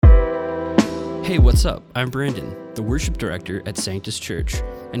Hey, what's up? I'm Brandon, the worship director at Sanctus Church,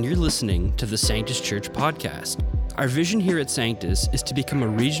 and you're listening to the Sanctus Church podcast. Our vision here at Sanctus is to become a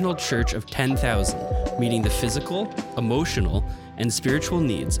regional church of 10,000, meeting the physical, emotional, and spiritual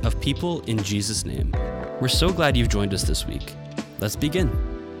needs of people in Jesus' name. We're so glad you've joined us this week. Let's begin.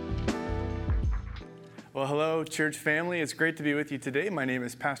 Well, hello, church family. It's great to be with you today. My name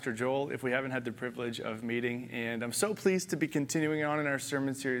is Pastor Joel, if we haven't had the privilege of meeting, and I'm so pleased to be continuing on in our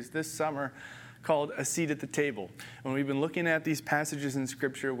sermon series this summer called A Seat at the Table. And we've been looking at these passages in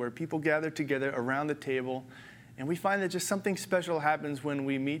Scripture where people gather together around the table, and we find that just something special happens when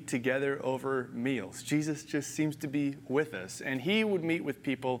we meet together over meals. Jesus just seems to be with us, and he would meet with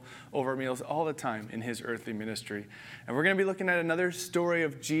people over meals all the time in his earthly ministry. And we're going to be looking at another story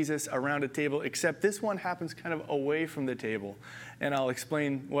of Jesus around a table, except this one happens kind of away from the table. And I'll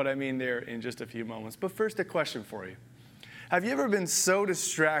explain what I mean there in just a few moments. But first, a question for you. Have you ever been so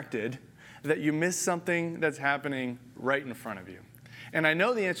distracted that you miss something that's happening right in front of you? And I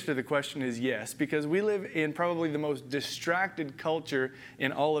know the answer to the question is yes, because we live in probably the most distracted culture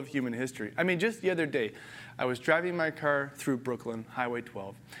in all of human history. I mean, just the other day, I was driving my car through Brooklyn, Highway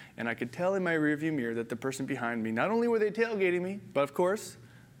 12, and I could tell in my rearview mirror that the person behind me, not only were they tailgating me, but of course,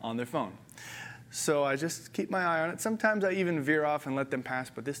 on their phone. So I just keep my eye on it. Sometimes I even veer off and let them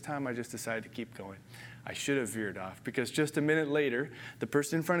pass, but this time I just decided to keep going. I should have veered off, because just a minute later, the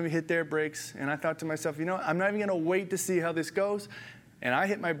person in front of me hit their brakes, and I thought to myself, you know, I'm not even going to wait to see how this goes. And I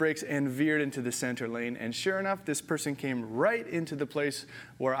hit my brakes and veered into the center lane, and sure enough, this person came right into the place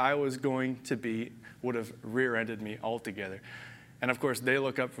where I was going to be, would have rear-ended me altogether. And of course, they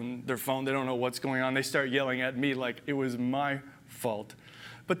look up from their phone, they don't know what's going on, they start yelling at me like it was my fault.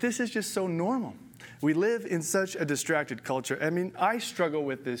 But this is just so normal. We live in such a distracted culture. I mean, I struggle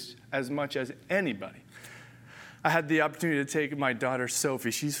with this as much as anybody. I had the opportunity to take my daughter, Sophie.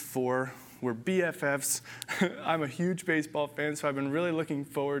 She's 4. We're BFFs. I'm a huge baseball fan, so I've been really looking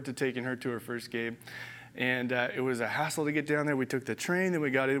forward to taking her to her first game. And it was a hassle to get down there. We took the train, then we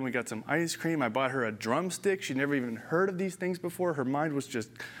got in, we got some ice cream. I bought her a drumstick. She'd never even heard of these things before. Her mind was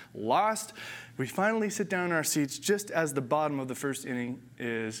just lost. We finally sit down in our seats just as the bottom of the first inning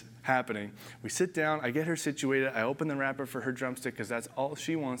is happening. We sit down, I get her situated, I open the wrapper for her drumstick because that's all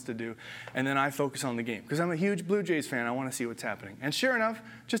she wants to do, and then I focus on the game because I'm a huge Blue Jays fan. I want to see what's happening. And sure enough,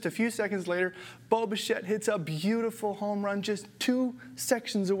 just a few seconds later, Bo Bichette hits a beautiful home run just 2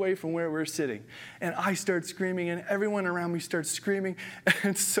 sections away from where we're sitting. And I start screaming, and everyone around me starts screaming,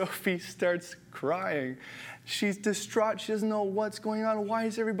 and Sophie starts crying. She's distraught. She doesn't know what's going on. Why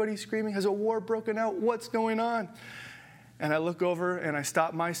is everybody screaming? Has a war broken out? What's going on? And I look over and I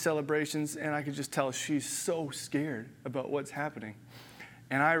stop my celebrations, and I can just tell she's so scared about what's happening.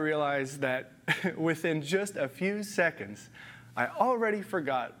 And I realize that within just a few seconds, I already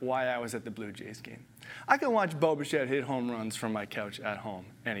forgot why I was at the Blue Jays game. I can watch Bo Bichette hit home runs from my couch at home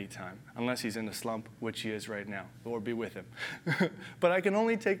anytime, unless he's in a slump, which he is right now, or be with him. But I can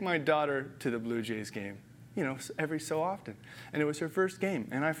only take my daughter to the Blue Jays game, you know, every so often. And it was her first game,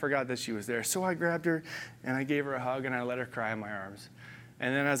 and I forgot that she was there. So I grabbed her, and I gave her a hug, and I let her cry in my arms.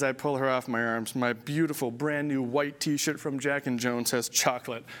 And then as I pull her off my arms, my beautiful brand new white T-shirt from Jack and Jones has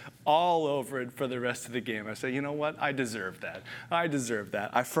chocolate all over it for the rest of the game. I say, you know what? I deserve that. I deserve that.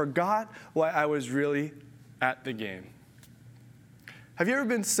 I forgot why I was really at the game. Have you ever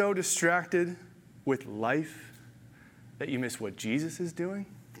been so distracted with life that you miss what Jesus is doing?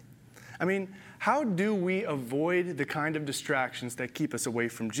 I mean, how do we avoid the kind of distractions that keep us away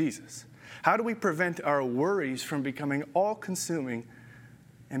from Jesus? How do we prevent our worries from becoming all-consuming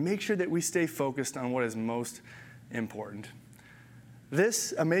and make sure that we stay focused on what is most important?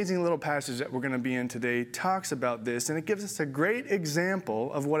 This amazing little passage that we're going to be in today talks about this, and it gives us a great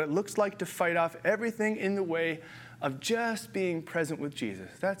example of what it looks like to fight off everything in the way of just being present with Jesus.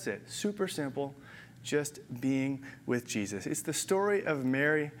 That's it. Super simple. Just being with Jesus. It's the story of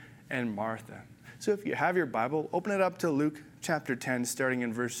Mary and Martha. So if you have your Bible, open it up to Luke chapter 10, starting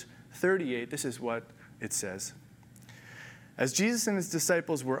in verse 38. This is what it says. As Jesus and his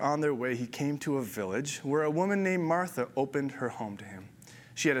disciples were on their way, he came to a village where a woman named Martha opened her home to him.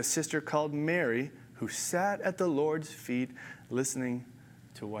 She had a sister called Mary who sat at the Lord's feet listening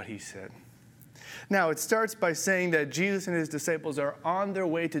to what he said. Now, it starts by saying that Jesus and his disciples are on their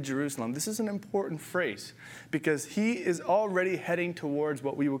way to Jerusalem. This is an important phrase because he is already heading towards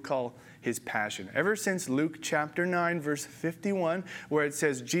what we would call his passion. Ever since Luke chapter 9, verse 51, where it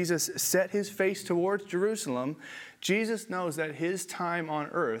says Jesus set his face towards Jerusalem, Jesus knows that his time on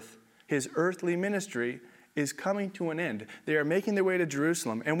earth, his earthly ministry, is coming to an end. They are making their way to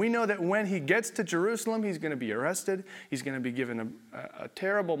Jerusalem. And we know that when he gets to Jerusalem, he's going to be arrested. He's going to be given a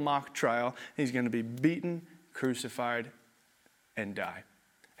terrible mock trial. He's going to be beaten, crucified, and die.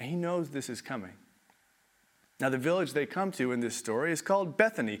 And he knows this is coming. Now, the village they come to in this story is called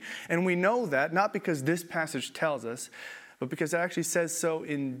Bethany. And we know that not because this passage tells us, but because it actually says so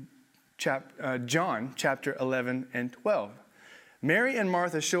in John chapter 11 and 12. Mary and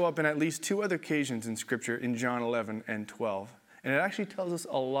Martha show up in at least two other occasions in Scripture in John 11 and 12. And it actually tells us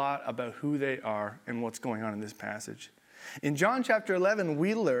a lot about who they are and what's going on in this passage. In John chapter 11,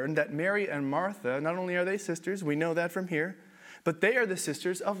 we learn that Mary and Martha, not only are they sisters, we know that from here, but they are the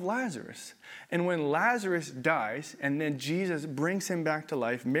sisters of Lazarus. And when Lazarus dies and then Jesus brings him back to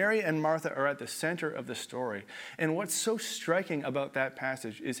life, Mary and Martha are at the center of the story. And what's so striking about that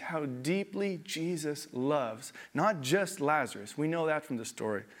passage is how deeply Jesus loves not just Lazarus, we know that from the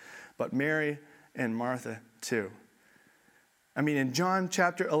story, but Mary and Martha too. I mean, in John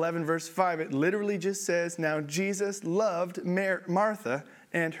chapter 11, verse 5, it literally just says, now Jesus loved Martha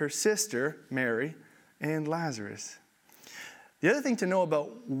and her sister, Mary, and Lazarus. The other thing to know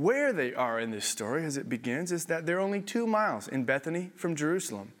about where they are in this story as it begins is that they're only 2 miles in Bethany from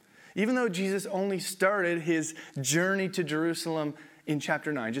Jerusalem. Even though Jesus only started his journey to Jerusalem in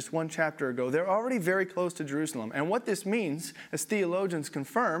chapter 9, just one chapter ago, they're already very close to Jerusalem. And what this means, as theologians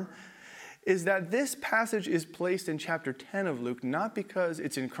confirm, is that this passage is placed in chapter 10 of Luke not because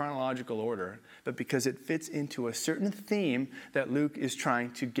it's in chronological order, but because it fits into a certain theme that Luke is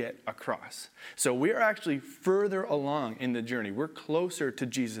trying to get across. So we are actually further along in the journey. We're closer to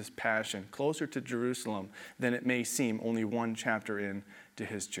Jesus' passion, closer to Jerusalem than it may seem only one chapter in to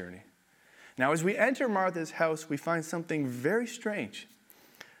his journey. Now, as we enter Martha's house, we find something very strange.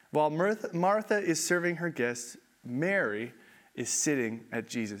 While Martha is serving her guests, Mary is sitting at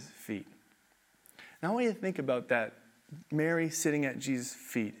Jesus' feet. Now, I want you to think about that, Mary sitting at Jesus'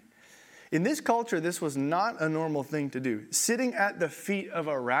 feet. In this culture, this was not a normal thing to do. Sitting at the feet of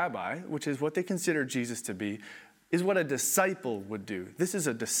a rabbi, which is what they consider Jesus to be, is what a disciple would do. This is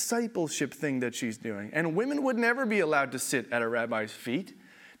a discipleship thing that she's doing. And women would never be allowed to sit at a rabbi's feet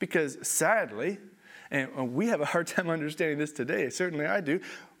because, sadly, and we have a hard time understanding this today, certainly I do,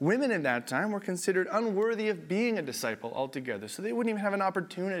 women in that time were considered unworthy of being a disciple altogether. So they wouldn't even have an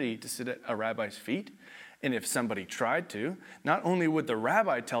opportunity to sit at a rabbi's feet. And if somebody tried to, not only would the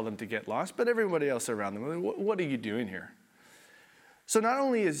rabbi tell them to get lost, but everybody else around them, what are you doing here? So not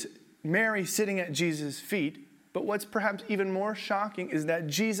only is Mary sitting at Jesus' feet, but what's perhaps even more shocking is that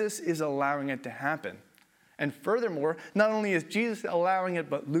Jesus is allowing it to happen. And furthermore, not only is Jesus allowing it,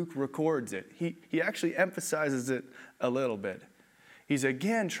 but Luke records it. He actually emphasizes it a little bit. He's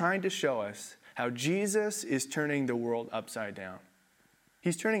again trying to show us how Jesus is turning the world upside down.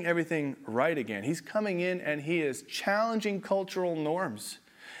 He's turning everything right again. He's coming in and he is challenging cultural norms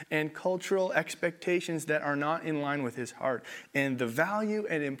and cultural expectations that are not in line with his heart. And the value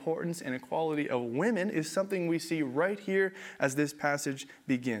and importance and equality of women is something we see right here as this passage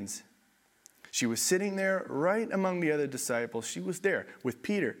begins. She was sitting there right among the other disciples. She was there with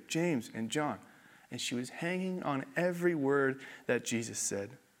Peter, James, and John. And she was hanging on every word that Jesus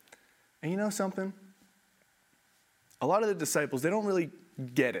said. And you know something? A lot of the disciples, they don't really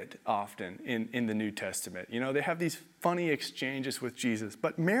get it often in the New Testament. You know, they have these funny exchanges with Jesus.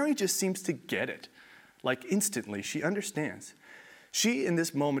 But Mary just seems to get it. Like instantly, she understands. She, in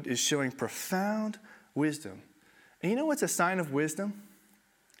this moment, is showing profound wisdom. And you know what's a sign of wisdom?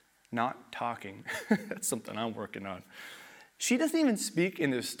 Not talking. That's something I'm working on. She doesn't even speak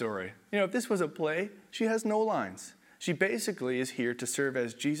in this story. You know, if this was a play, she has no lines. She basically is here to serve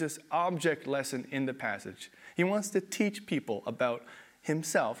as Jesus' object lesson in the passage. He wants to teach people about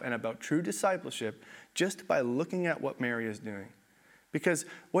himself and about true discipleship just by looking at what Mary is doing. Because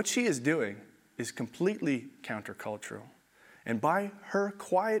what she is doing is completely countercultural. And by her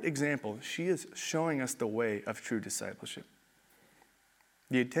quiet example, she is showing us the way of true discipleship.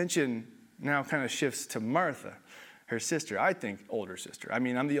 The attention now kind of shifts to Martha, her sister, I think older sister. I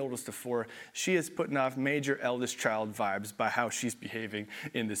mean, I'm the oldest of four. She is putting off major eldest child vibes by how she's behaving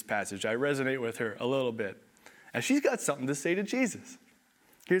in this passage. I resonate with her a little bit. And she's got something to say to Jesus.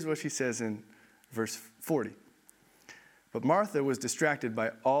 Here's what she says in verse 40. But Martha was distracted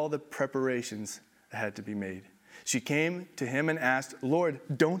by all the preparations that had to be made. She came to him and asked, Lord,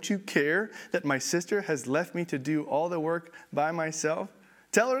 don't you care that my sister has left me to do all the work by myself?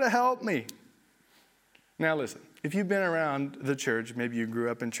 Tell her to help me. Now listen, if you've been around the church, maybe you grew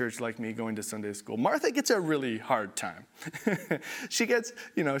up in church like me going to Sunday school, Martha gets a really hard time. She gets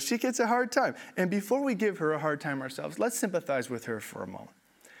a hard time. And before we give her a hard time ourselves, let's sympathize with her for a moment.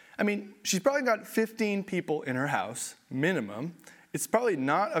 I mean, she's probably got 15 people in her house, minimum. It's probably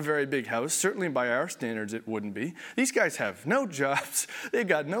not a very big house. Certainly by our standards, it wouldn't be. These guys have no jobs. They've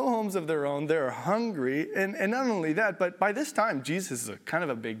got no homes of their own. They're hungry. And not only that, but by this time, Jesus is kind of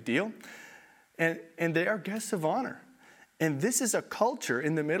a big deal. And they are guests of honor. And this is a culture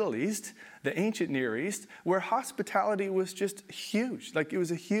in the Middle East, the ancient Near East, where hospitality was just huge. Like, it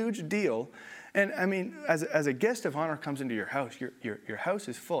was a huge deal. And I mean, as a guest of honor comes into your house, your house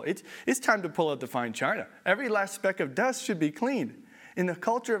is full. It's time to pull out the fine china. Every last speck of dust should be cleaned. In the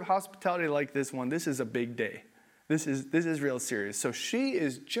culture of hospitality like this one, this is a big day. This is real serious. So she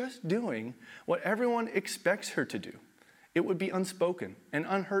is just doing what everyone expects her to do. It would be unspoken and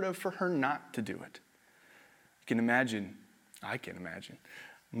unheard of for her not to do it. I can imagine,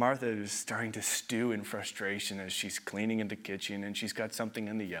 Martha is starting to stew in frustration as she's cleaning in the kitchen and she's got something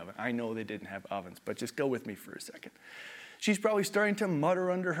in the oven. I know they didn't have ovens, but just go with me for a second. She's probably starting to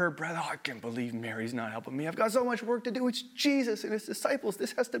mutter under her breath, "Oh, I can't believe Mary's not helping me. I've got so much work to do. It's Jesus and his disciples.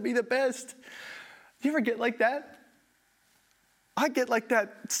 This has to be the best." Do you ever get like that? I get like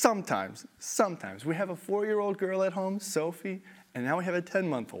that sometimes. We have a 4-year-old girl at home, Sophie, and now we have a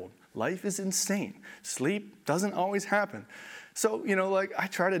 10-month-old. Life is insane. Sleep doesn't always happen. So, I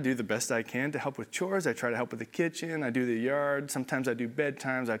try to do the best I can to help with chores. I try to help with the kitchen. I do the yard. Sometimes I do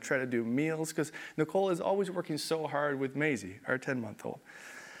bedtimes. I try to do meals because Nicole is always working so hard with Maisie, our 10-month-old.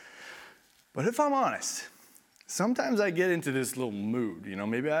 But if I'm honest, sometimes I get into this little mood.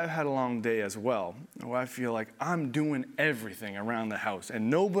 Maybe I've had a long day as well, where I feel like I'm doing everything around the house and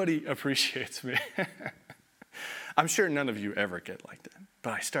nobody appreciates me. I'm sure none of you ever get like that.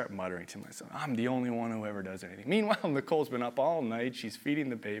 But I start muttering to myself, I'm the only one who ever does anything. Meanwhile, Nicole's been up all night. She's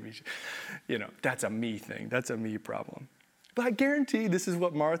feeding the baby. That's a me thing. That's a me problem. But I guarantee this is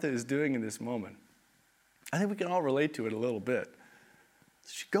what Martha is doing in this moment. I think we can all relate to it a little bit.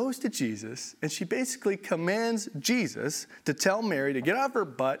 She goes to Jesus, and she basically commands Jesus to tell Mary to get off her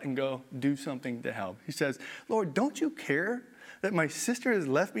butt and go do something to help. He says, "Lord, don't you care that my sister has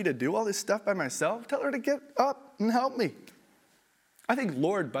left me to do all this stuff by myself? Tell her to get up and help me." I think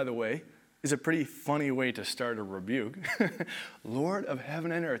Lord, by the way, is a pretty funny way to start a rebuke. Lord of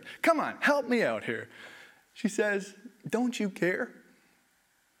heaven and earth, come on, help me out here. She says, "Don't you care?"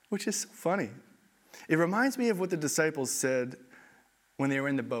 Which is so funny. It reminds me of what the disciples said when they were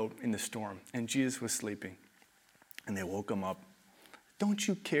in the boat in the storm and Jesus was sleeping. And they woke him up. "Don't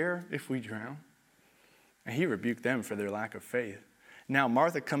you care if we drown?" And he rebuked them for their lack of faith. Now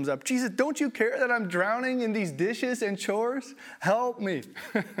Martha comes up, "Jesus, don't you care that I'm drowning in these dishes and chores? Help me."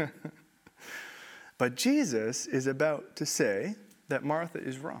 But Jesus is about to say that Martha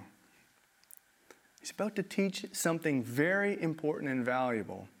is wrong. He's about to teach something very important and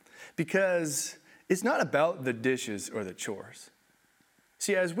valuable because it's not about the dishes or the chores.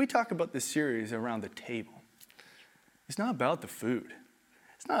 See, as we talk about this series around the table, it's not about the food.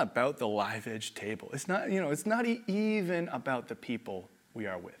 It's not about the live edge table. It's not even about the people we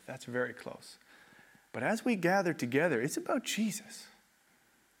are with. That's very close. But as we gather together, it's about Jesus.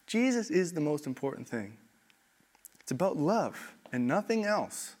 Jesus is the most important thing. It's about love and nothing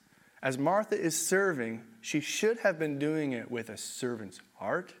else. As Martha is serving, she should have been doing it with a servant's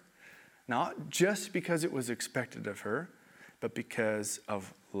heart, not just because it was expected of her, but because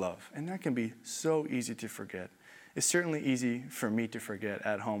of love. And that can be so easy to forget. It's certainly easy for me to forget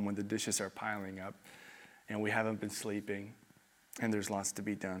at home when the dishes are piling up and we haven't been sleeping and there's lots to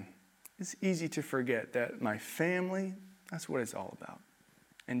be done. It's easy to forget that my family, that's what it's all about.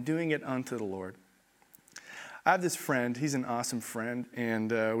 And doing it unto the Lord. I have this friend, he's an awesome friend,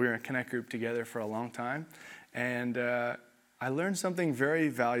 and we were in a Connect group together for a long time. And I learned something very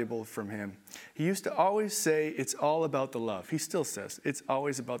valuable from him. He used to always say, it's all about the love. He still says, it's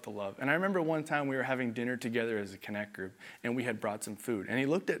always about the love. And I remember one time we were having dinner together as a Connect group, and we had brought some food. And he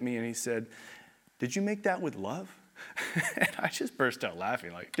looked at me and he said, "Did you make that with love?" And I just burst out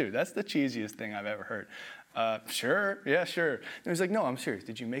laughing, like, dude, that's the cheesiest thing I've ever heard. Sure, yeah, sure. And he was like, "No, I'm serious.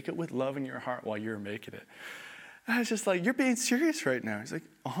 Did you make it with love in your heart while you were making it?" And I was just like, "You're being serious right now." He's like,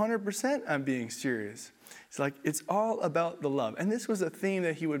 100% I'm being serious. It's like, it's all about the love. And this was a theme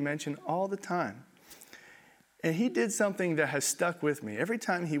that he would mention all the time. And he did something that has stuck with me. Every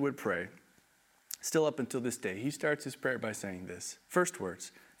time he would pray, still up until this day, he starts his prayer by saying this. First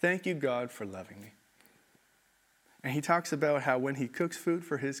words, "Thank you, God, for loving me." And he talks about how when he cooks food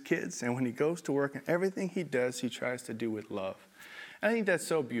for his kids and when he goes to work and everything he does, he tries to do with love. And I think that's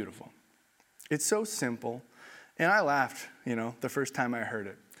so beautiful. It's so simple. And I laughed, the first time I heard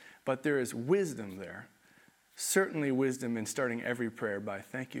it. But there is wisdom there. Certainly wisdom in starting every prayer by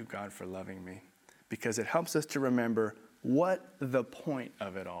 "Thank you, God, for loving me." Because it helps us to remember what the point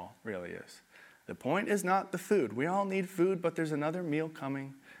of it all really is. The point is not the food. We all need food, but there's another meal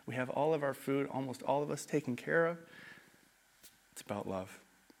coming. We have all of our food, almost all of us, taken care of. It's about love.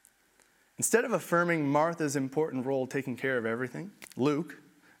 Instead of affirming Martha's important role taking care of everything, Luke,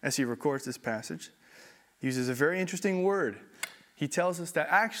 as he records this passage, uses a very interesting word. He tells us that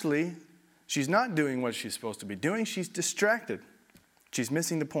actually she's not doing what she's supposed to be doing. She's distracted. She's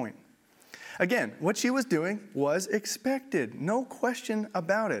missing the point. Again, what she was doing was expected. No question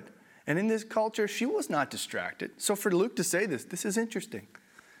about it. And in this culture, she was not distracted. So for Luke to say this is interesting.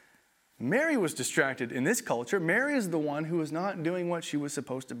 Mary was distracted in this culture. Mary is the one who was not doing what she was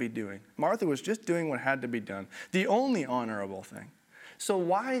supposed to be doing. Martha was just doing what had to be done, the only honorable thing. So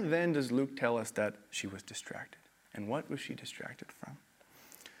why then does Luke tell us that she was distracted? And what was she distracted from?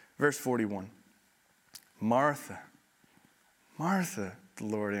 Verse 41. Martha, Martha, the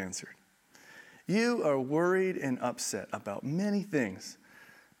Lord answered, you are worried and upset about many things,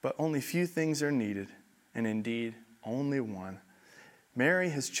 but only few things are needed, and indeed only one. Mary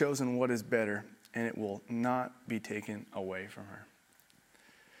has chosen what is better, and it will not be taken away from her.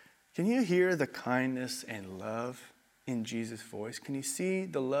 Can you hear the kindness and love in Jesus' voice? Can you see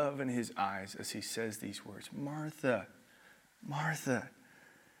the love in his eyes as he says these words? Martha, Martha.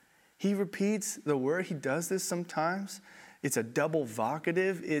 He repeats the word. He does this sometimes. It's a double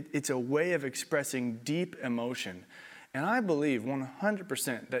vocative. It's a way of expressing deep emotion. And I believe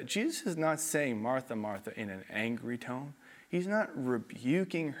 100% that Jesus is not saying Martha, Martha in an angry tone. He's not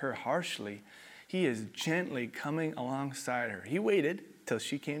rebuking her harshly. He is gently coming alongside her. He waited till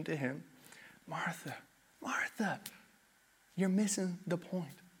she came to him. Martha, Martha, you're missing the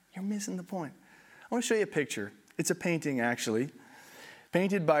point. You're missing the point. I want to show you a picture. It's a painting, actually,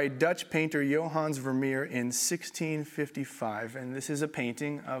 painted by Dutch painter Johannes Vermeer in 1655. And this is a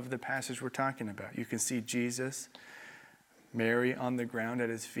painting of the passage we're talking about. You can see Jesus, Mary on the ground at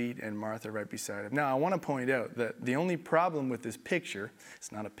his feet, and Martha right beside him. Now, I want to point out that the only problem with this picture,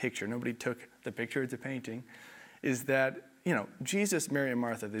 it's not a picture, nobody took the picture, it's a painting, is that, Jesus, Mary, and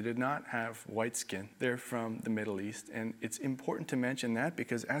Martha, they did not have white skin. They're from the Middle East, and it's important to mention that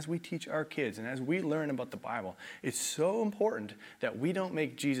because as we teach our kids and as we learn about the Bible, it's so important that we don't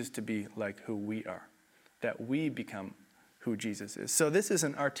make Jesus to be like who we are, that we become who Jesus is. So this is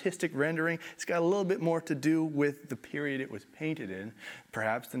an artistic rendering. It's got a little bit more to do with the period it was painted in,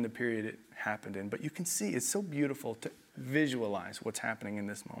 perhaps, than the period it happened in. But you can see it's so beautiful to visualize what's happening in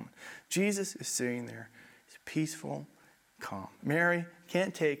this moment. Jesus is sitting there. He's peaceful, calm. Mary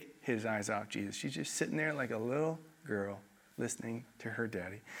can't take his eyes off Jesus. She's just sitting there like a little girl listening to her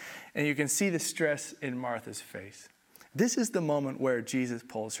daddy. And you can see the stress in Martha's face. This is the moment where Jesus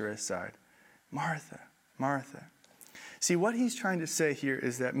pulls her aside. Martha, Martha. See, what he's trying to say here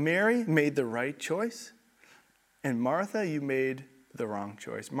is that Mary made the right choice, and Martha, you made the wrong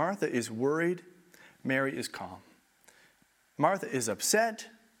choice. Martha is worried, Mary is calm. Martha is upset,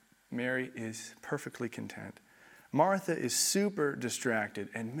 Mary is perfectly content. Martha is super distracted,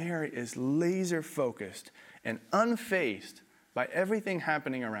 and Mary is laser focused and unfazed by everything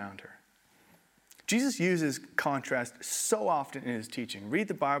happening around her. Jesus uses contrast so often in his teaching. Read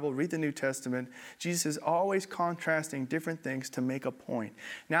the Bible, read the New Testament. Jesus is always contrasting different things to make a point.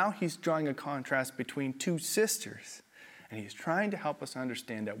 Now he's drawing a contrast between two sisters, and he's trying to help us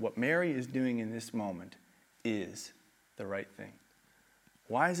understand that what Mary is doing in this moment is the right thing.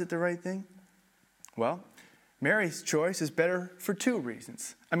 Why is it the right thing? Well, Mary's choice is better for two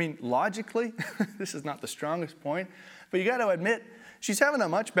reasons. I mean, logically, this is not the strongest point, but you got to admit, she's having a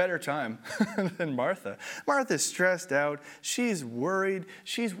much better time than Martha. Martha's stressed out. She's worried.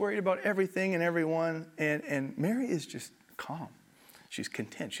 She's worried about everything and everyone. And Mary is just calm. She's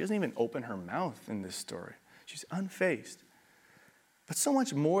content. She doesn't even open her mouth in this story. She's unfazed. But so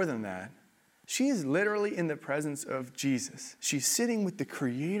much more than that, she is literally in the presence of Jesus. She's sitting with the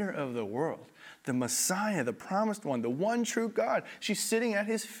creator of the world, the Messiah, the promised one, the one true God. She's sitting at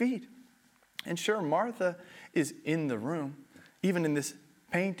his feet. And sure, Martha is in the room. Even in this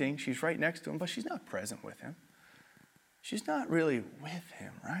painting, she's right next to him, but she's not present with him. She's not really with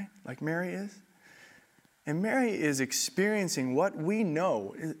him, right? Like Mary is. And Mary is experiencing what we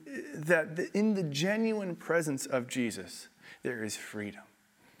know, that in the genuine presence of Jesus, there is freedom.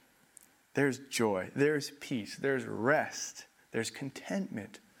 There's joy. There's peace. There's rest. There's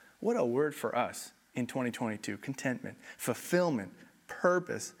contentment. What a word for us in 2022. Contentment, fulfillment,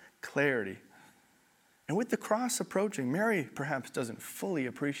 purpose, clarity. And with the cross approaching, Mary perhaps doesn't fully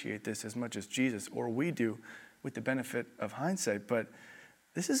appreciate this as much as Jesus or we do with the benefit of hindsight, but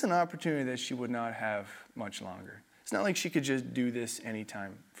this is an opportunity that she would not have much longer. It's not like she could just do this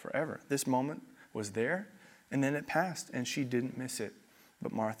anytime forever. This moment was there, And then it passed, and she didn't miss it,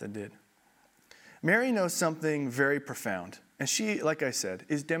 but Martha did. Mary knows something very profound, and she, like I said,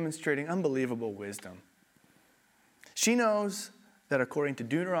 is demonstrating unbelievable wisdom. She knows that according to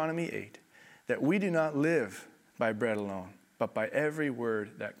Deuteronomy 8, that we do not live by bread alone, but by every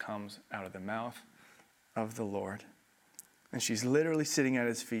word that comes out of the mouth of the Lord. And she's literally sitting at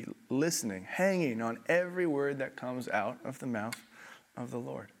his feet, listening, hanging on every word that comes out of the mouth of the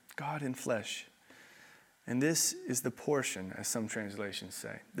Lord. God in flesh. And this is the portion, as some translations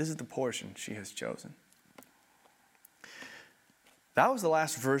say. This is the portion she has chosen. That was the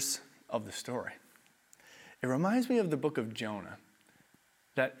last verse of the story. It reminds me of the book of Jonah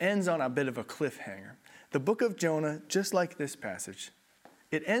that ends on a bit of a cliffhanger. The book of Jonah, just like this passage,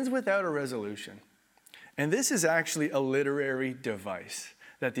 it ends without a resolution. And this is actually a literary device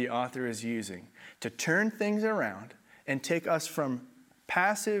that the author is using to turn things around and take us from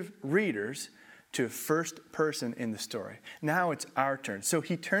passive readers to first person in the story. Now it's our turn. So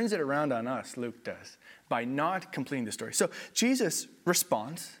he turns it around on us, Luke does, by not completing the story. So Jesus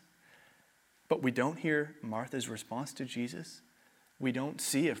responds, but we don't hear Martha's response to Jesus. We don't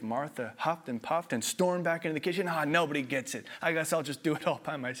see if Martha huffed and puffed and stormed back into the kitchen. Nobody gets it. I guess I'll just do it all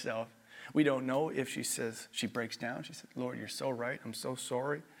by myself. We don't know if she says, she breaks down. She said, Lord, you're so right. I'm so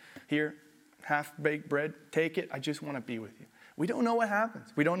sorry. Here, half-baked bread, take it. I just want to be with you. We don't know what happens.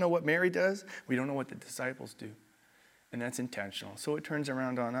 We don't know what Mary does. We don't know what the disciples do. And that's intentional. So it turns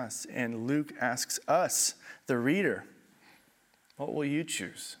around on us. And Luke asks us, the reader, what will you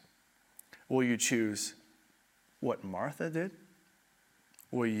choose? Will you choose what Martha did?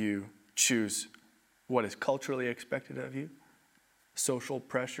 Will you choose what is culturally expected of you? Social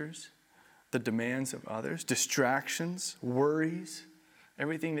pressures, the demands of others, distractions, worries,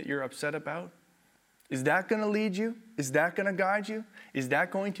 everything that you're upset about? Is that going to lead you? Is that going to guide you? Is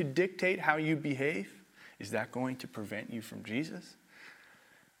that going to dictate how you behave? Is that going to prevent you from Jesus?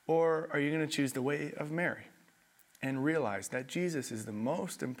 Or are you going to choose the way of Mary and realize that Jesus is the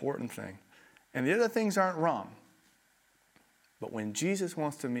most important thing? And the other things aren't wrong. But when Jesus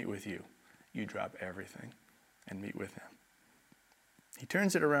wants to meet with you, you drop everything and meet with him. He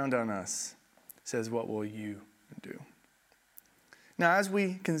turns it around on us, says, what will you do? Now, as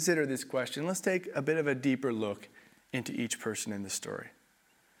we consider this question, let's take a bit of a deeper look into each person in the story.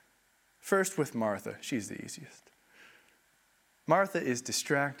 First with Martha. She's the easiest. Martha is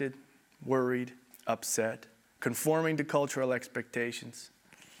distracted, worried, upset, conforming to cultural expectations.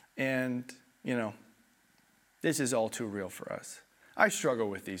 And, this is all too real for us. I struggle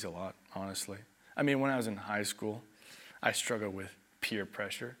with these a lot, honestly. When I was in high school, I struggled with peer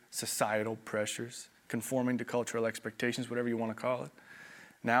pressure, societal pressures, conforming to cultural expectations, whatever you want to call it.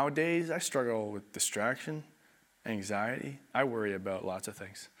 Nowadays, I struggle with distraction, anxiety. I worry about lots of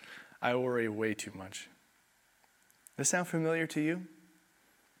things. I worry way too much. Does this sound familiar to you?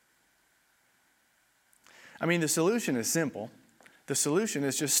 The solution is simple. The solution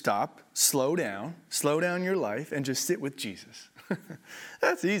is just stop, slow down your life, and just sit with Jesus.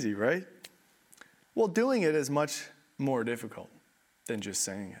 That's easy, right? Well, doing it is much more difficult than just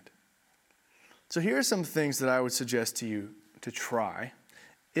saying it. So here are some things that I would suggest to you to try.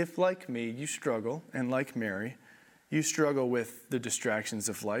 If, like me, you struggle, and like Mary, you struggle with the distractions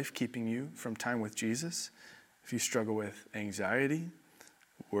of life keeping you from time with Jesus. If you struggle with anxiety,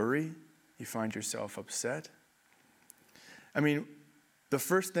 worry, you find yourself upset. The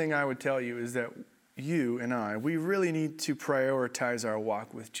first thing I would tell you is that you and I, we really need to prioritize our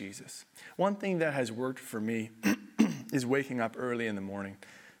walk with Jesus. One thing that has worked for me is waking up early in the morning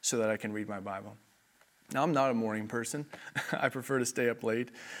so that I can read my Bible. Now, I'm not a morning person. I prefer to stay up late,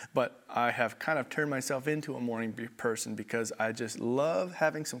 but I have kind of turned myself into a morning person because I just love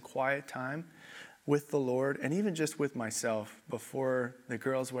having some quiet time with the Lord and even just with myself before the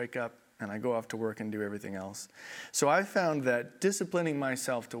girls wake up and I go off to work and do everything else. So I found that disciplining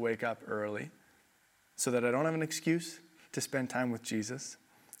myself to wake up early so that I don't have an excuse to spend time with Jesus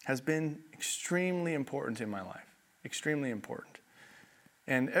has been extremely important in my life. Extremely important.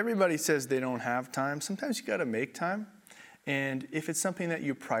 And everybody says they don't have time. Sometimes you got to make time. And if it's something that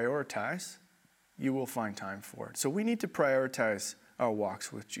you prioritize, you will find time for it. So we need to prioritize our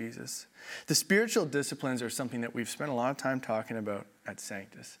walks with Jesus. The spiritual disciplines are something that we've spent a lot of time talking about at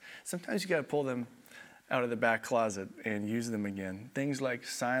Sanctus. Sometimes you got to pull them out of the back closet and use them again. Things like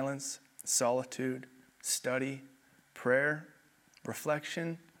silence, solitude, study, prayer,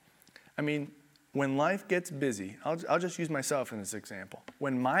 reflection. When life gets busy, I'll just use myself in this example.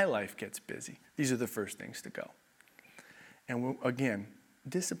 When my life gets busy, these are the first things to go. And again,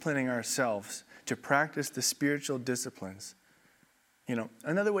 disciplining ourselves to practice the spiritual disciplines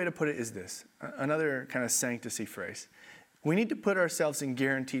Another way to put it is this, another kind of sanctity phrase. We need to put ourselves in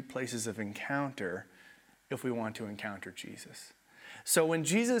guaranteed places of encounter if we want to encounter Jesus. So when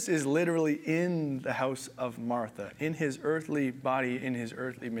Jesus is literally in the house of Martha, in his earthly body, in his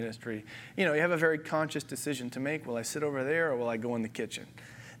earthly ministry, you have a very conscious decision to make. Will I sit over there or will I go in the kitchen?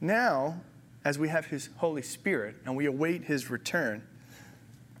 Now, as we have his Holy Spirit and we await his return,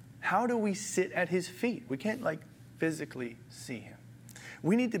 how do we sit at his feet? We can't physically see him.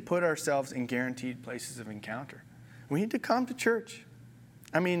 We need to put ourselves in guaranteed places of encounter. We need to come to church.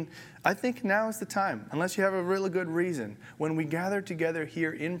 I think now is the time, unless you have a really good reason. When we gather together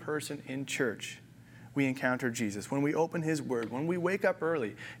here in person in church, we encounter Jesus. When we open his word, when we wake up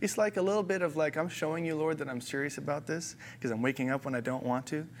early, it's like a little bit of I'm showing you, Lord, that I'm serious about this because I'm waking up when I don't want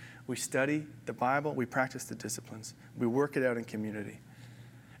to. We study the Bible. We practice the disciplines. We work it out in community.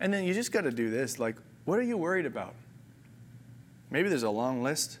 And then you just got to do this. What are you worried about? Maybe there's a long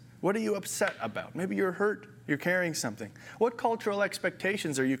list. What are you upset about? Maybe you're hurt. You're carrying something. What cultural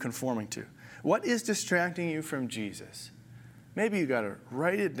expectations are you conforming to? What is distracting you from Jesus? Maybe you got to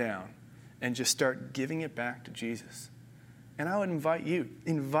write it down and just start giving it back to Jesus. And I would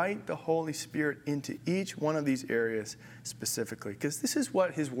invite the Holy Spirit into each one of these areas specifically, because this is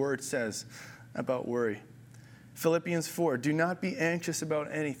what his word says about worry. Philippians 4, do not be anxious about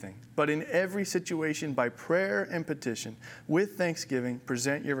anything, but in every situation by prayer and petition, with thanksgiving,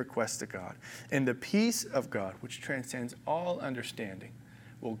 present your requests to God. And the peace of God, which transcends all understanding,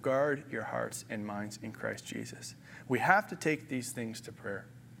 will guard your hearts and minds in Christ Jesus. We have to take these things to prayer.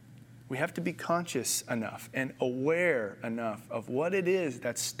 We have to be conscious enough and aware enough of what it is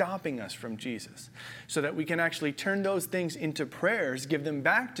that's stopping us from Jesus so that we can actually turn those things into prayers, give them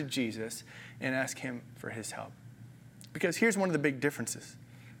back to Jesus, and ask him for his help. Because here's one of the big differences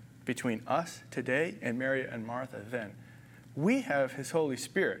between us today and Mary and Martha then. We have his Holy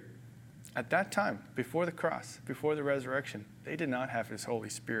Spirit. At that time, before the cross, before the resurrection, they did not have his Holy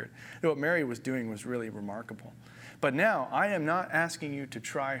Spirit. What Mary was doing was really remarkable. But now, I am not asking you to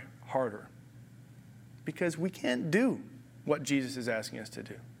try harder, because we can't do what Jesus is asking us to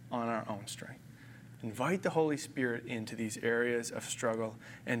do on our own strength. Invite the Holy Spirit into these areas of struggle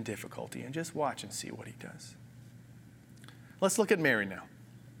and difficulty and just watch and see what he does. Let's look at Mary now.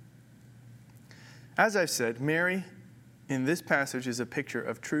 As I've said, Mary in this passage is a picture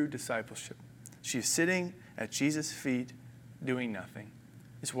of true discipleship. She's sitting at Jesus' feet doing nothing.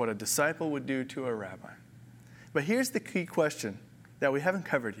 It's what a disciple would do to a rabbi. But here's the key question that we haven't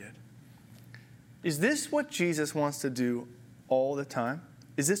covered yet. Is this what Jesus wants to do all the time?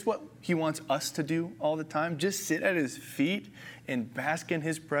 Is this what he wants us to do all the time? Just sit at his feet and bask in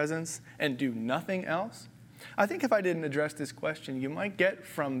his presence and do nothing else? I think if I didn't address this question, you might get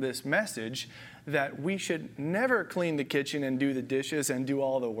from this message that we should never clean the kitchen and do the dishes and do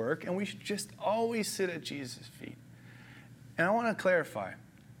all the work, and we should just always sit at Jesus' feet. And I want to clarify,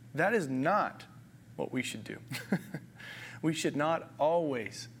 that is not what we should do. We should not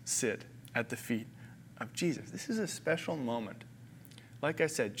always sit at the feet of Jesus. This is a special moment. Like I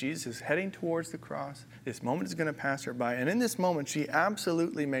said, Jesus is heading towards the cross. This moment is going to pass her by. And in this moment, she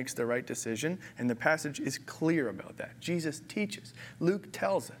absolutely makes the right decision. And the passage is clear about that. Jesus teaches. Luke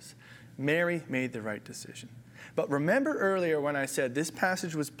tells us. Mary made the right decision. But remember earlier when I said this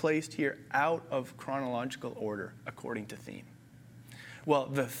passage was placed here out of chronological order according to theme. Well,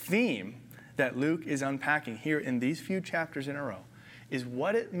 the theme that Luke is unpacking here in these few chapters in a row is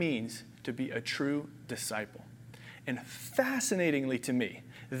what it means to be a true disciple. And fascinatingly to me,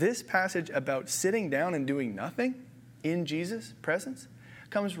 this passage about sitting down and doing nothing in Jesus' presence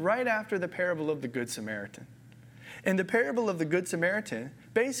comes right after the parable of the Good Samaritan. In the parable of the Good Samaritan,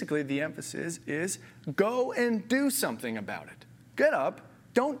 basically the emphasis is go and do something about it. Get up,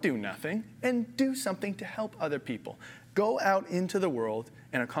 don't do nothing, and do something to help other people. Go out into the world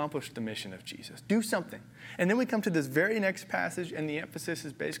and accomplish the mission of Jesus. Do something. And then we come to this very next passage, and the emphasis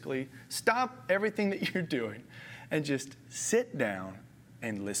is basically stop everything that you're doing and just sit down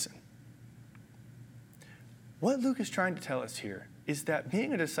and listen. What Luke is trying to tell us here is that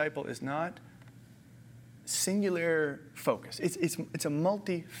being a disciple is not singular focus. It's a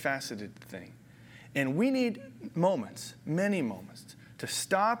multifaceted thing. And we need moments, many moments, to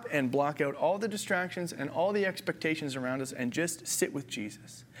stop and block out all the distractions and all the expectations around us and just sit with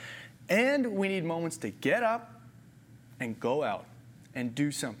Jesus. And we need moments to get up and go out and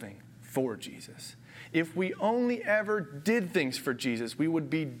do something for Jesus. If we only ever did things for Jesus, we would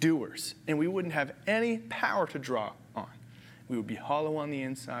be doers, and we wouldn't have any power to draw on. We would be hollow on the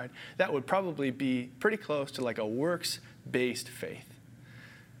inside. That would probably be pretty close to like a works-based faith.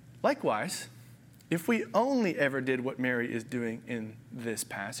 Likewise, If we only ever did what Mary is doing in this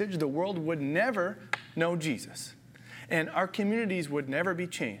passage, the world would never know Jesus. And our communities would never be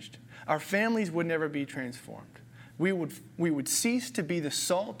changed. Our families would never be transformed. We would cease to be the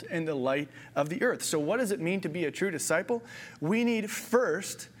salt and the light of the earth. So what does it mean to be a true disciple? We need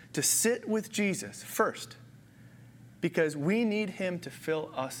first to sit with Jesus, first. Because we need him to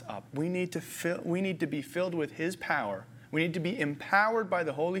fill us up. We need to be filled with his power. We need to be empowered by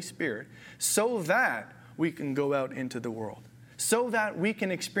the Holy Spirit so that we can go out into the world. So that we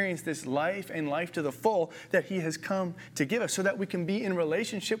can experience this life and life to the full that he has come to give us. So that we can be in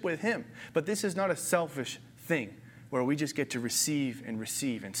relationship with him. But this is not a selfish thing where we just get to receive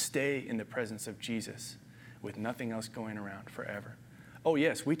and stay in the presence of Jesus with nothing else going around forever. Oh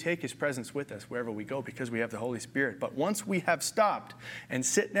yes, we take his presence with us wherever we go because we have the Holy Spirit. But once we have stopped and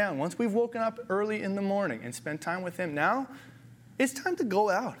sit down, once we've woken up early in the morning and spent time with him, now it's time to go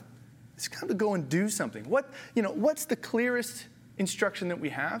out. It's time to go and do something. What's the clearest instruction that we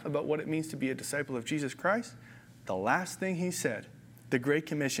have about what it means to be a disciple of Jesus Christ? The last thing he said, the Great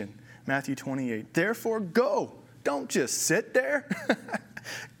Commission, Matthew 28. Therefore, go. Don't just sit there.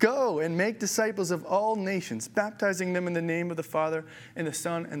 Go and make disciples of all nations, baptizing them in the name of the Father and the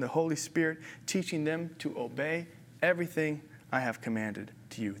Son and the Holy Spirit, teaching them to obey everything I have commanded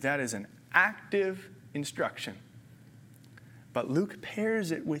to you. That is an active instruction. But Luke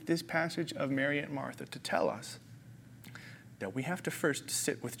pairs it with this passage of Mary and Martha to tell us that we have to first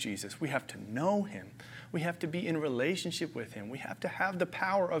sit with Jesus. We have to know him. We have to be in relationship with him. We have to have the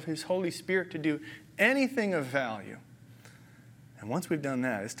power of his Holy Spirit to do anything of value. And once we've done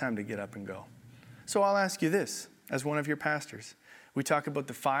that, it's time to get up and go. So I'll ask you this, as one of your pastors. We talk about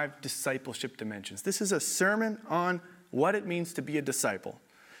the 5 discipleship dimensions. This is a sermon on what it means to be a disciple.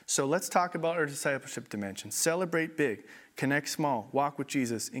 So let's talk about our discipleship dimensions. Celebrate big, connect small, walk with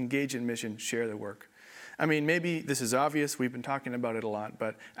Jesus, engage in mission, share the work. I mean, maybe this is obvious. We've been talking about it a lot.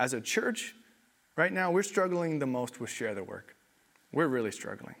 But as a church, right now, we're struggling the most with share the work. We're really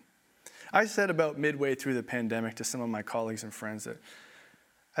struggling. I said about midway through the pandemic to some of my colleagues and friends that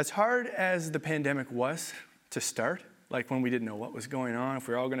as hard as the pandemic was to start, like when we didn't know what was going on, if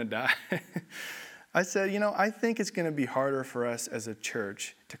we were all going to die, I said, I think it's going to be harder for us as a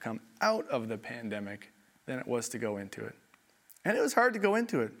church to come out of the pandemic than it was to go into it. And it was hard to go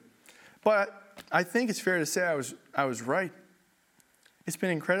into it. But I think it's fair to say I was right. It's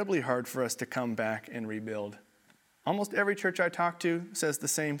been incredibly hard for us to come back and rebuild. Almost every church I talk to says the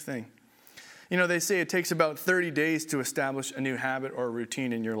same thing. They say it takes about 30 days to establish a new habit or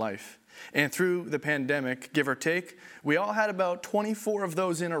routine in your life. And through the pandemic, give or take, we all had about 24 of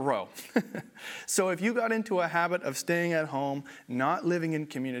those in a row. So if you got into a habit of staying at home, not living in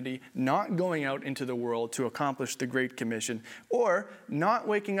community, not going out into the world to accomplish the Great Commission, or not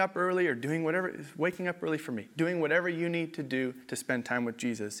waking up early or doing whatever, waking up early for me, doing whatever you need to do to spend time with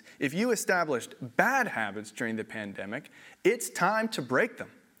Jesus, if you established bad habits during the pandemic, it's time to break them.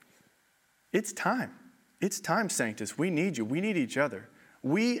 It's time. It's time, Sanctus. We need you. We need each other.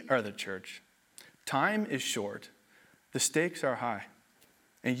 We are the church. Time is short. The stakes are high.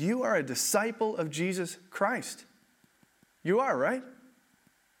 And you are a disciple of Jesus Christ. You are, right?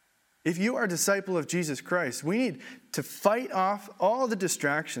 If you are a disciple of Jesus Christ, we need to fight off all the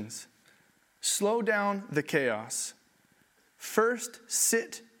distractions. Slow down the chaos. First,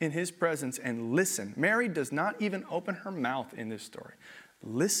 sit in his presence and listen. Mary does not even open her mouth in this story.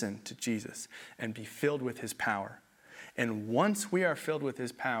 Listen to Jesus and be filled with his power. And once we are filled with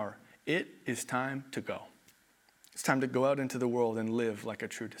his power, it is time to go. It's time to go out into the world and live like a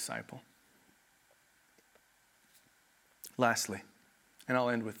true disciple. Lastly, and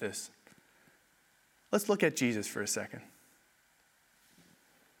I'll end with this. Let's look at Jesus for a second.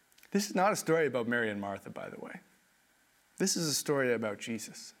 This is not a story about Mary and Martha, by the way. This is a story about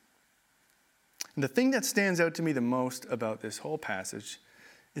Jesus. And the thing that stands out to me the most about this whole passage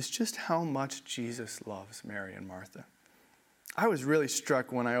is just how much Jesus loves Mary and Martha. I was really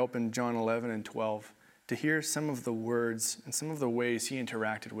struck when I opened John 11 and 12 to hear some of the words and some of the ways he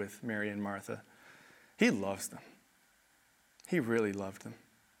interacted with Mary and Martha. He loves them. He really loved them.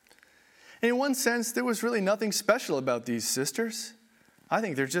 And in one sense, there was really nothing special about these sisters. I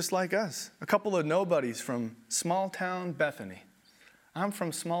think they're just like us, a couple of nobodies from small town Bethany. I'm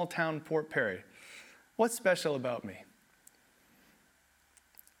from small town Port Perry. What's special about me?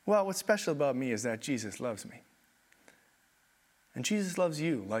 Well, what's special about me is that Jesus loves me. And Jesus loves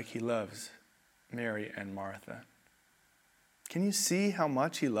you like he loves Mary and Martha. Can you see how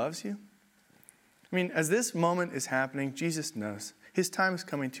much he loves you? I mean, as this moment is happening, Jesus knows his time is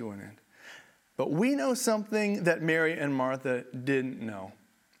coming to an end. But we know something that Mary and Martha didn't know.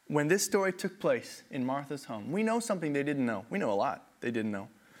 when this story took place in Martha's home, we know something they didn't know. We know a lot they didn't know.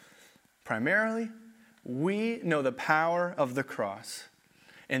 Primarily, we know the power of the cross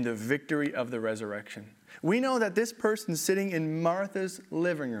and the victory of the resurrection. We know that this person sitting in Martha's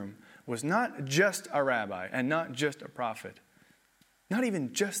living room was not just a rabbi and not just a prophet, not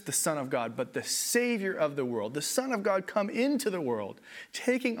even just the Son of God, but the Savior of the world, the Son of God come into the world,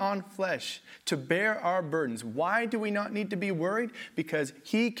 taking on flesh to bear our burdens. Why do we not need to be worried? Because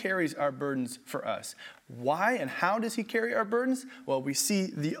he carries our burdens for us. Why and how does he carry our burdens? Well, we see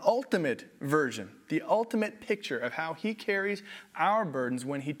the ultimate version, the ultimate picture of how he carries our burdens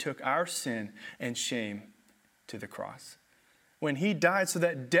when he took our sin and shame to the cross. When he died so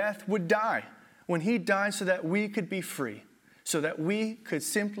that death would die. When he died so that we could be free. So that we could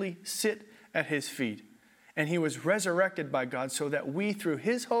simply sit at his feet. And he was resurrected by God so that we, through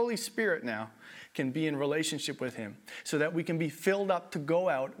his Holy Spirit now, can be in relationship with him. So that we can be filled up to go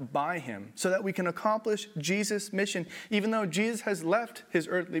out by him. So that we can accomplish Jesus' mission. Even though Jesus has left his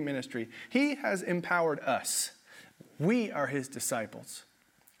earthly ministry, he has empowered us. We are his disciples.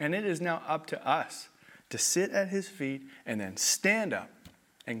 And it is now up to us to sit at his feet and then stand up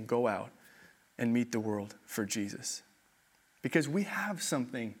and go out and meet the world for Jesus. Because we have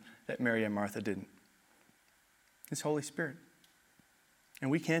something that Mary and Martha didn't. His Holy Spirit. And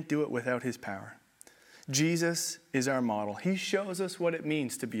we can't do it without his power. Jesus is our model. He shows us what it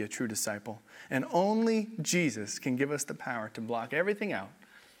means to be a true disciple. And only Jesus can give us the power to block everything out.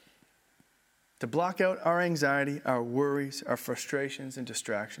 To block out our anxiety, our worries, our frustrations and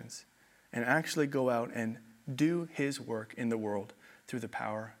distractions. And actually go out and do his work in the world through the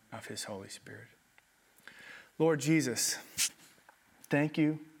power of his Holy Spirit. Lord Jesus, thank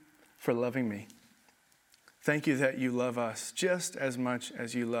you for loving me. Thank you that you love us just as much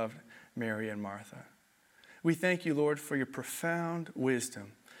as you loved Mary and Martha. We thank you, Lord, for your profound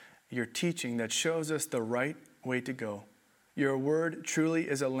wisdom, your teaching that shows us the right way to go. Your word truly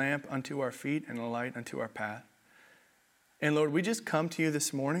is a lamp unto our feet and a light unto our path. And Lord, we just come to you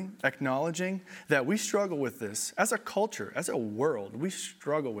this morning acknowledging that we struggle with this. As a culture, as a world, we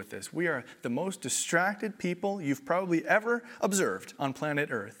struggle with this. We are the most distracted people you've probably ever observed on planet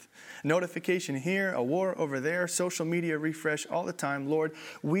Earth. Notification here, a war over there, social media refresh all the time. Lord,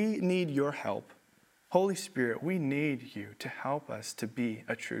 we need your help. Holy Spirit, we need you to help us to be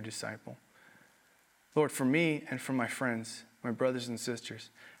a true disciple. Lord, for me and for my friends, my brothers and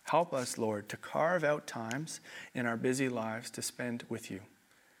sisters, help us, Lord, to carve out times in our busy lives to spend with you.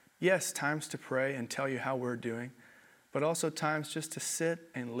 Yes, times to pray and tell you how we're doing, but also times just to sit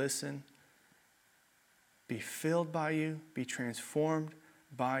and listen, be filled by you, be transformed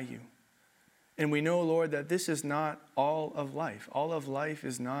by you. And we know, Lord, that this is not all of life. All of life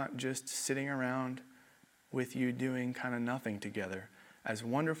is not just sitting around with you doing kind of nothing together. As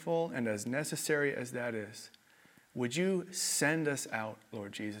wonderful and as necessary as that is, would you send us out,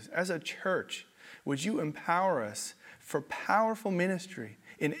 Lord Jesus, as a church? Would you empower us for powerful ministry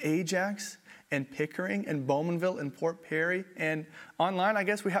in Ajax and Pickering and Bowmanville and Port Perry and online, I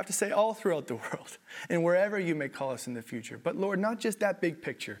guess we have to say all throughout the world and wherever you may call us in the future. But Lord, not just that big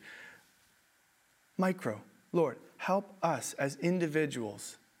picture. Micro. Lord, help us as individual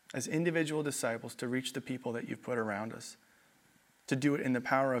disciples to reach the people that you've put around us. To do it in the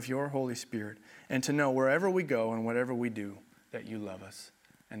power of your Holy Spirit, and to know wherever we go and whatever we do that you love us.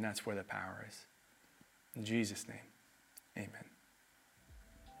 And that's where the power is. In Jesus' name, amen.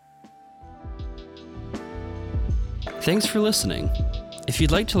 Thanks for listening. If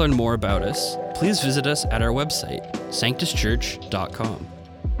you'd like to learn more about us, please visit us at our website, sanctuschurch.com.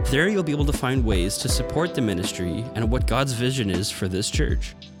 There you'll be able to find ways to support the ministry and what God's vision is for this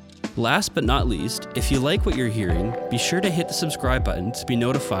church. Last but not least, if you like what you're hearing, be sure to hit the subscribe button to be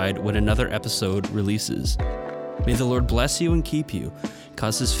notified when another episode releases. May the Lord bless you and keep you,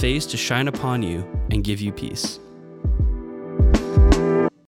 cause his face to shine upon you, and give you peace.